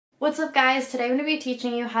What's up guys? Today I'm going to be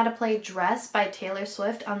teaching you how to play Dress by Taylor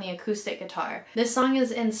Swift on the acoustic guitar. This song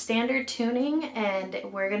is in standard tuning and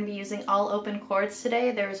we're going to be using all open chords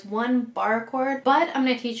today. There's one bar chord, but I'm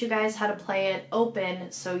going to teach you guys how to play it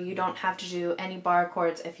open so you don't have to do any bar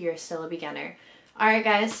chords if you're still a beginner. Alright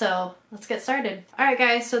guys, so let's get started. Alright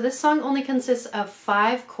guys, so this song only consists of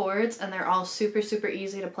 5 chords and they're all super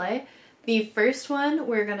easy to play. The first one,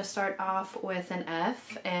 we're going to start off with an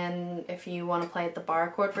F, and if you want to play it the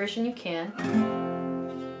bar chord version, you can.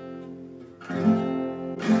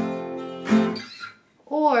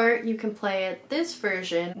 Or you can play it this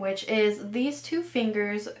version, which is these 2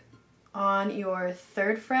 fingers on your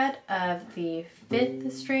 3rd fret of the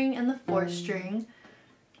 5th string and the 4th string.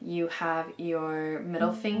 You have your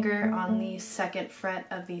middle finger on the 2nd fret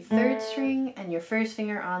of the 3rd string and your 1st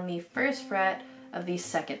finger on the 1st fret of the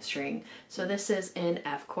 2nd string. So this is an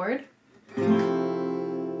F chord.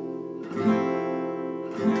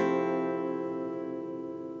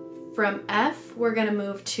 From F, we're going to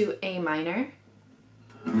move to A minor.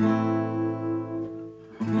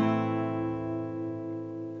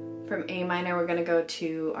 From A minor, we're going to go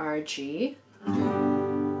to our G.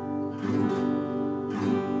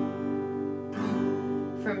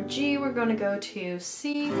 From G, we're going to go to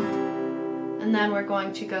C. And then we're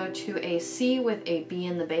going to go to a C with a B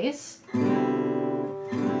in the bass,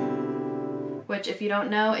 which if you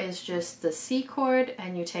don't know is just the C chord,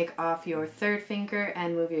 and you take off your 3rd finger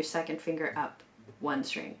and move your 2nd finger up 1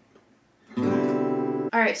 string.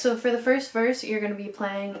 Alright, so for the first verse you're going to be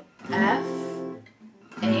playing F,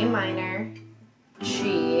 A minor,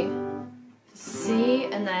 G, C,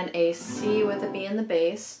 and then a C with a B in the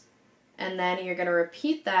bass, and then you're going to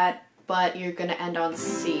repeat that, but you're going to end on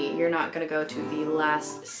C. You're not going to go to the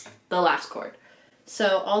last chord.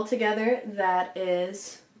 So altogether that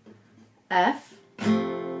is F, A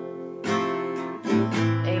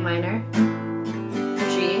minor,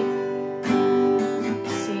 G,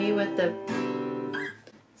 C with the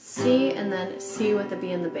C, and then C with the B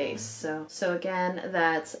in the bass. So again,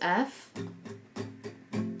 that's F,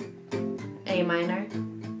 A minor,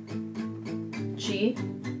 G,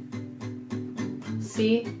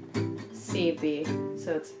 C, C, B.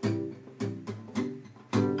 So it's,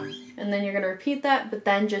 and then you're going to repeat that, but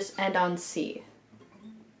then just end on C.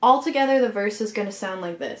 Altogether, the verse is going to sound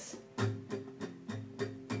like this.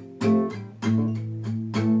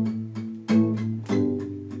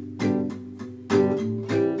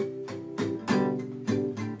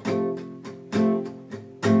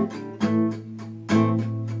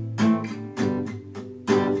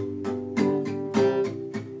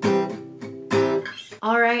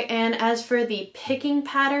 Alright, and as for the picking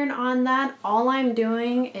pattern on that, all I'm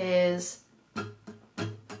doing is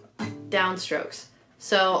downstrokes.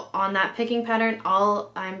 So on that picking pattern,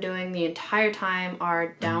 all I'm doing the entire time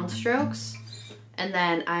are downstrokes, and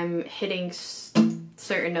then I'm hitting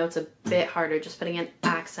certain notes a bit harder, just putting an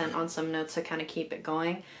accent on some notes to kind of keep it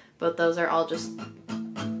going, but those are all just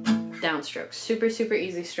downstrokes. Super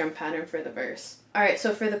easy strum pattern for the verse. Alright,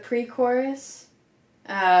 so for the pre-chorus,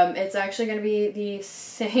 it's actually going to be the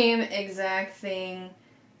same exact thing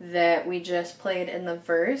that we just played in the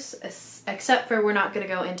verse, except for we're not going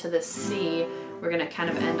to go into the C, we're going to kind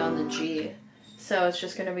of end on the G. So it's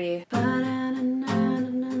just going to be...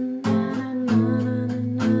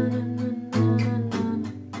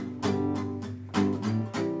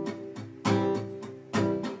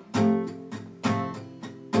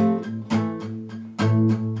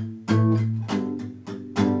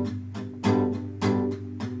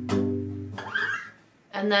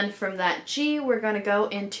 And then from that G, we're going to go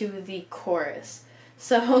into the chorus.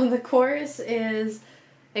 So the chorus is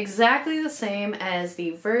exactly the same as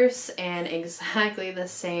the verse and exactly the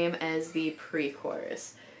same as the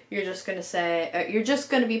pre-chorus. You're just going to say, you're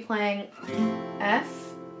just going to be playing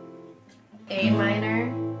F, A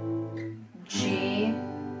minor, G,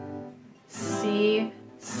 C,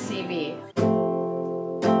 C, B.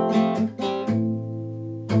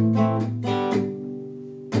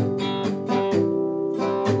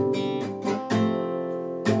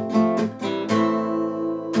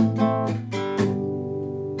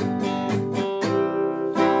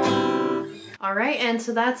 Alright, and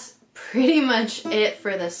so that's pretty much it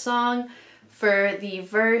for this song. For the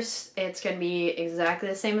verse, it's going to be exactly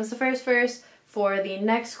the same as the first verse. For the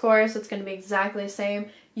next chorus, it's going to be exactly the same.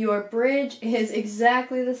 Your bridge is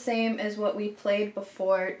exactly the same as what we played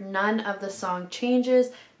before. None of the song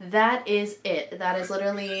changes. That is it. That is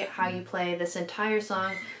literally how you play this entire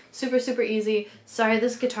song. Super easy. Sorry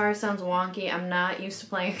this guitar sounds wonky. I'm not used to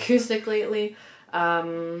playing acoustic lately.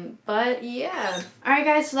 But yeah. Alright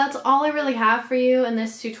guys, so that's all I really have for you in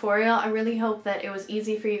this tutorial. I really hope that it was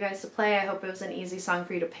easy for you guys to play. I hope it was an easy song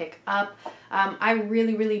for you to pick up. I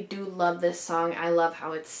really do love this song. I love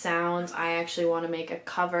how it sounds. I actually want to make a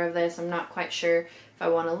cover of this. I'm not quite sure if I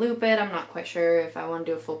want to loop it. I'm not quite sure if I want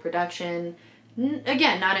to do a full production.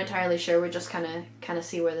 Again, not entirely sure. We're just kind of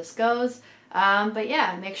see where this goes. But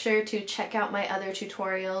yeah, make sure to check out my other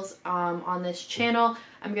tutorials on this channel.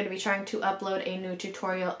 I'm going to be trying to upload a new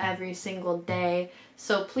tutorial every single day.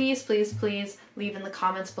 So please leave in the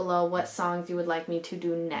comments below what songs you would like me to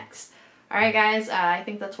do next. Alright guys, I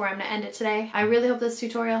think that's where I'm going to end it today. I really hope this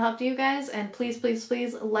tutorial helped you guys, and please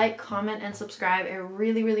like, comment, and subscribe. It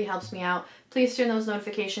really helps me out. Please turn those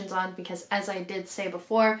notifications on because, as I did say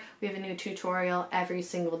before, we have a new tutorial every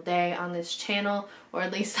single day on this channel, or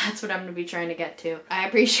at least that's what I'm going to be trying to get to. I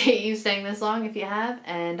appreciate you staying this long if you have,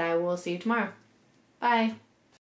 and I will see you tomorrow. Bye!